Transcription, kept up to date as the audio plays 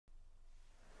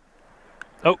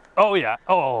Oh, oh yeah,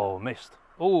 oh, missed.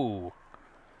 Oh.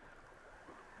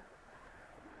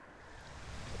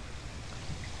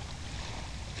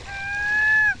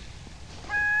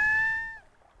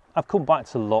 I've come back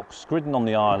to Loch Scridden on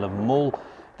the Isle of Mull.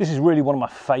 This is really one of my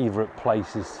favourite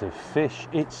places to fish.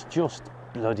 It's just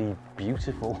bloody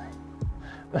beautiful.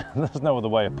 There's no other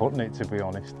way of putting it, to be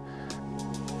honest.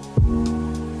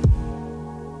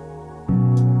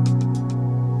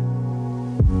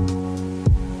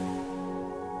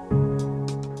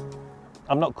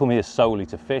 I'm not come here solely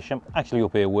to fish. I'm actually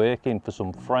up here working for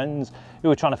some friends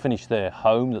who are trying to finish their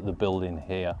home that they're building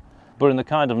here. But in the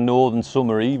kind of northern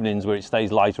summer evenings where it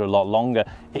stays lighter a lot longer,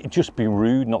 it'd just be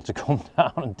rude not to come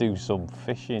down and do some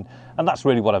fishing. And that's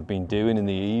really what I've been doing in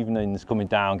the evenings, coming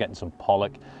down, getting some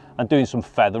pollock and doing some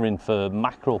feathering for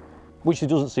mackerel, which there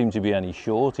doesn't seem to be any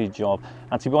shortage of.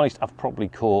 And to be honest, I've probably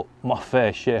caught my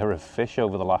fair share of fish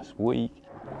over the last week.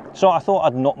 So I thought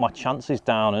I'd knock my chances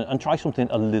down and try something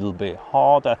a little bit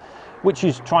harder, which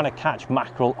is trying to catch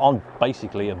mackerel on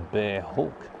basically a bare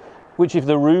hook, which, if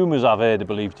the rumours I've heard are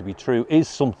believed to be true, is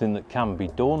something that can be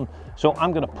done. So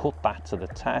I'm going to put that to the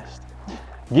test.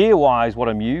 Gear-wise, what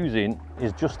I'm using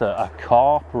is just a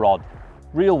carp rod.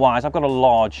 Reel-wise, I've got a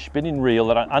large spinning reel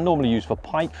that I normally use for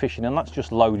pike fishing, and that's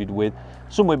just loaded with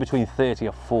somewhere between 30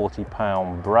 or 40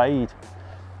 pound braid.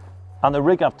 And the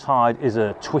rig I've tied is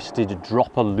a twisted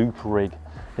dropper loop rig.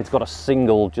 It's got a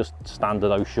single, just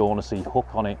standard O'Shaughnessy hook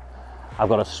on it. I've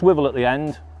got a swivel at the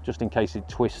end, just in case it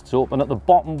twists up, and at the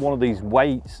bottom one of these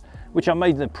weights, which I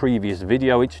made in the previous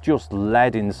video. It's just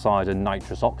lead inside a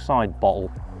nitrous oxide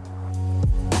bottle.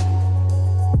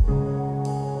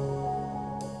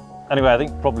 Anyway, I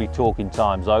think probably talking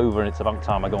time's over and it's about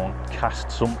time I go and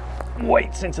cast some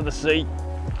weights into the sea.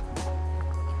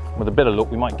 With a bit of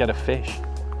luck, we might get a fish.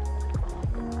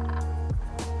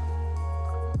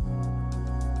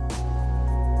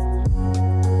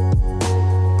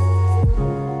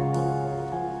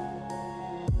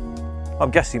 I'm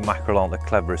guessing mackerel aren't the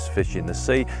cleverest fish in the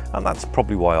sea, and that's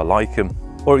probably why I like them.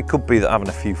 Or it could be that having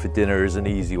a few for dinner is an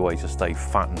easy way to stay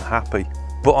fat and happy.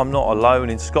 But I'm not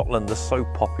alone. In Scotland, they're so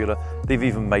popular, they've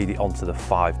even made it onto the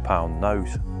 £5 note.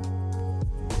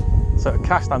 So at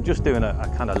cast, I'm just doing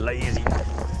a kind of lazy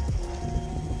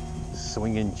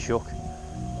swinging chuck.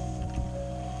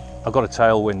 I've got a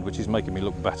tailwind, which is making me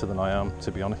look better than I am,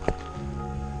 to be honest.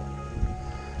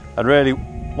 And really,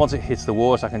 once it hits the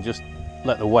water, I can just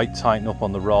let the weight tighten up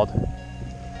on the rod.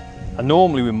 And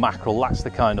normally with mackerel, that's the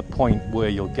kind of point where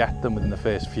you'll get them within the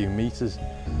first few meters.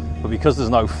 But because there's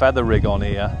no feather rig on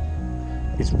here,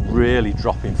 it's really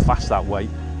dropping fast, that weight.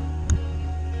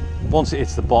 Once it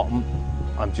hits the bottom,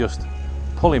 I'm just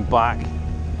pulling back,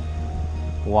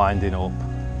 winding up,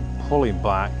 pulling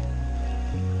back,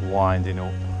 winding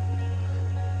up.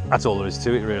 That's all there is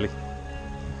to it, really.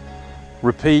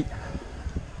 Repeat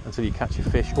until you catch your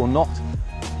fish or not.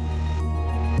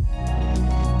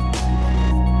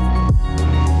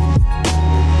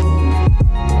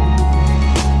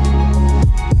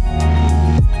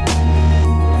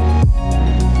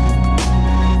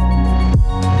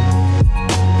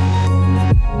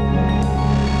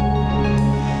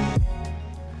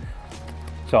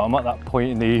 So I'm at that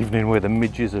point in the evening where the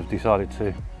midges have decided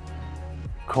to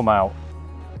come out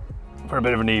for a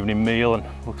bit of an evening meal, and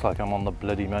looks like I'm on the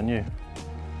bloody menu.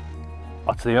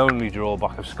 That's the only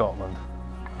drawback of Scotland.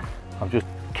 I'm just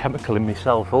chemicaling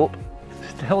myself up.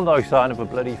 Still no sign of a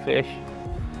bloody fish.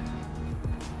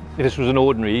 If this was an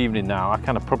ordinary evening now, I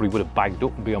kind of probably would have bagged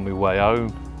up and be on my way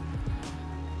home.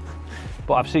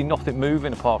 But I've seen nothing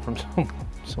moving apart from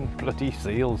some bloody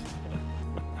seals.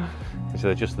 So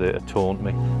they're just there to taunt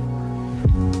me.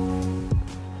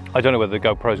 I don't know whether the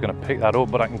GoPro is going to pick that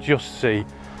up, but I can just see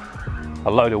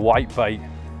a load of whitebait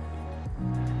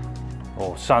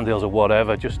or sandhills or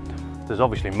whatever. Just, there's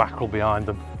obviously mackerel behind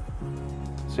them.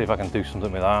 See if I can do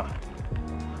something with that.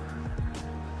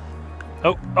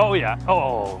 Oh, oh yeah,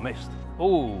 oh, missed.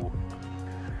 Oh,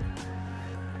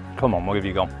 come on, where have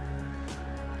you gone?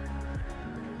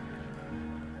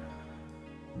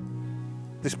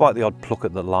 Despite the odd pluck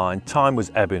at the line, time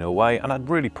was ebbing away and I'd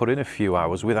really put in a few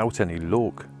hours without any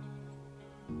luck.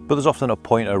 But there's often a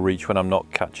point I reach when I'm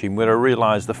not catching where I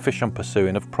realise the fish I'm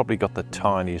pursuing have probably got the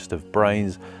tiniest of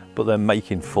brains, but they're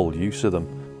making full use of them,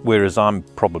 whereas I'm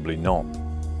probably not.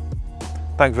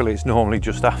 Thankfully, it's normally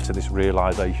just after this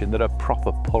realisation that a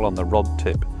proper pull on the rod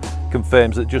tip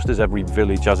confirms that just as every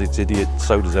village has its idiot,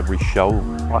 so does every shoal.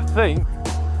 I think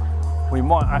we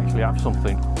might actually have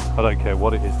something. I don't care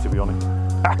what it is, to be honest.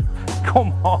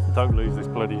 Come on, don't lose this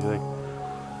bloody thing.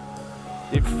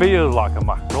 It feels like a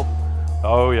mackerel.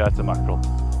 Oh yeah, it's a mackerel.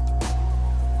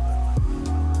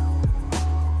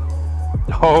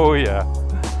 Oh yeah.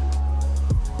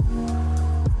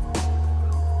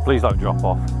 Please don't drop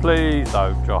off. Please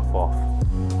don't drop off.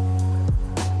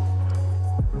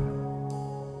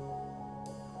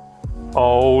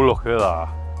 Oh, look at that.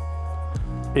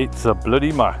 It's a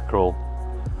bloody mackerel.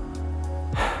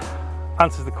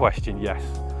 Answers the question, yes.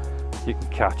 You can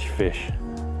catch fish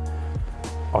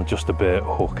on just a bait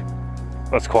hook.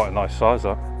 That's quite a nice size,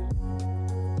 that.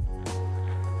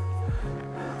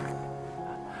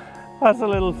 That's a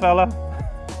little fella.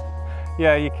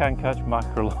 Yeah, you can catch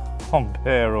mackerel on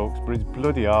bait hooks, but it's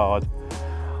bloody hard.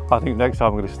 I think next time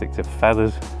I'm going to stick to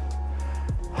feathers.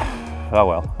 Oh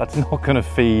well, that's not going to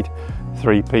feed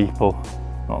 3 people,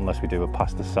 not unless we do a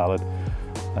pasta salad.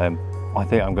 I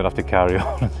think I'm going to have to carry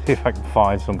on and see if I can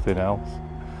find something else.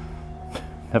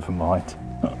 Never mind.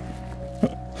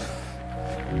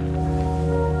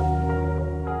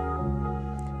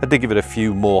 I did give it a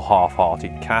few more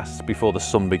half-hearted casts before the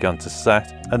sun began to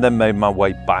set, and then made my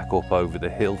way back up over the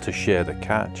hill to share the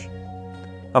catch.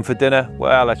 And for dinner,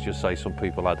 well, let's just say some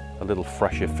people had a little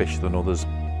fresher fish than others.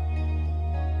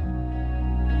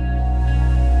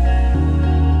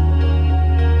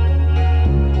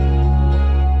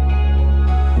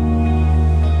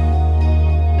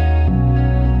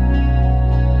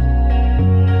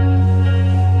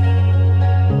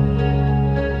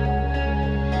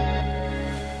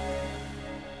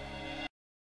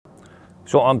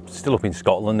 So I'm still up in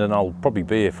Scotland and I'll probably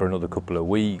be here for another couple of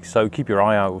weeks, so keep your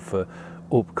eye out for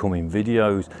upcoming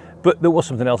videos. But there was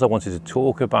something else I wanted to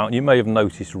talk about. You may have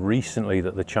noticed recently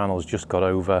that the channel's just got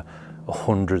over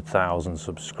 100,000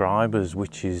 subscribers,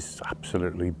 which is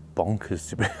absolutely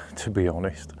bonkers to be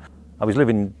honest. I was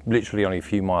living literally only a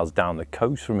few miles down the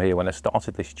coast from here when I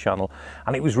started this channel,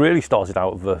 and it was really started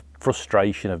out of a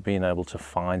frustration of being able to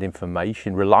find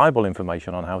information, reliable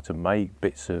information on how to make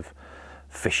bits of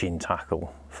fishing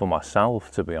tackle for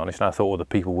myself, to be honest. And I thought other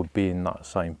people would be in that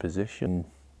same position.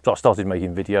 So I started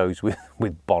making videos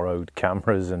with borrowed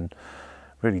cameras and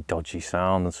really dodgy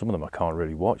sound, and some of them I can't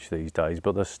really watch these days,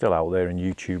 but they're still out there in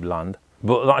YouTube land.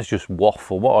 But that's just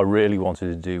waffle. What I really wanted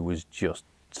to do was just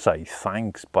say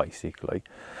thanks, basically.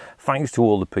 Thanks to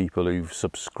all the people who've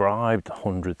subscribed,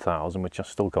 100,000, which I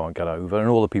still can't get over, and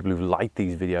all the people who've liked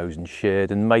these videos and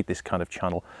shared and made this kind of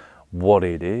channel what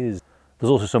it is. There's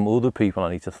also some other people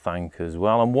I need to thank as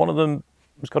well, and one of them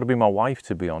has got to be my wife,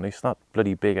 to be honest. That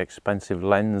bloody big expensive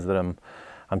lens that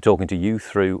I'm talking to you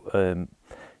through,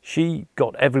 she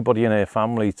got everybody in her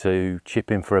family to chip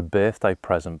in for a birthday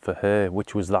present for her,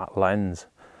 which was that lens,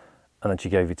 and then she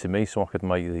gave it to me so I could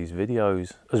make these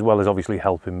videos, as well as obviously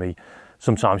helping me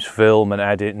sometimes film and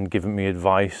edit and giving me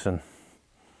advice, and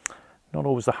not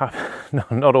always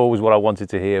not always what I wanted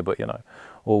to hear, but you know,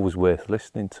 always worth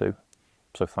listening to.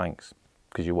 So thanks,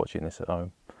 because you're watching this at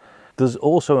home. There's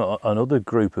also another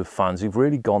group of fans who've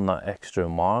really gone that extra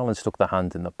mile and stuck their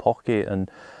hand in the pocket and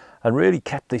really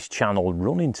kept this channel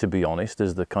running, to be honest,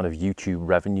 as the kind of YouTube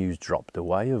revenues dropped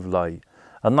away of late.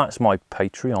 And that's my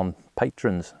Patreon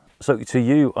patrons. So to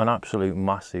you, an absolute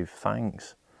massive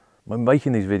thanks. When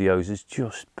making these videos has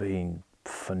just been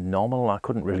phenomenal. I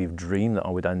couldn't really have dreamed that I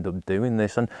would end up doing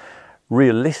this. And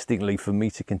realistically, for me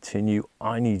to continue,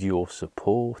 I need your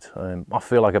support. I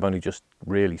feel like I've only just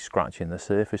really scratching the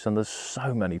surface, and there's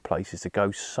so many places to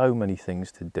go, so many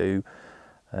things to do.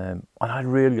 And I'd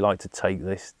really like to take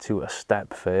this to a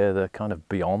step further, kind of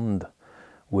beyond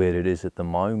where it is at the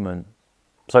moment.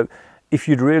 So if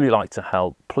you'd really like to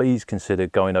help, please consider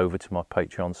going over to my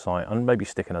Patreon site and maybe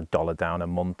sticking $1 down a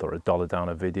month or $1 down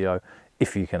a video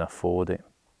if you can afford it.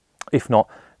 If not,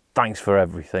 thanks for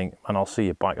everything, and I'll see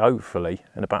you back hopefully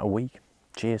in about a week.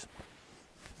 Cheers.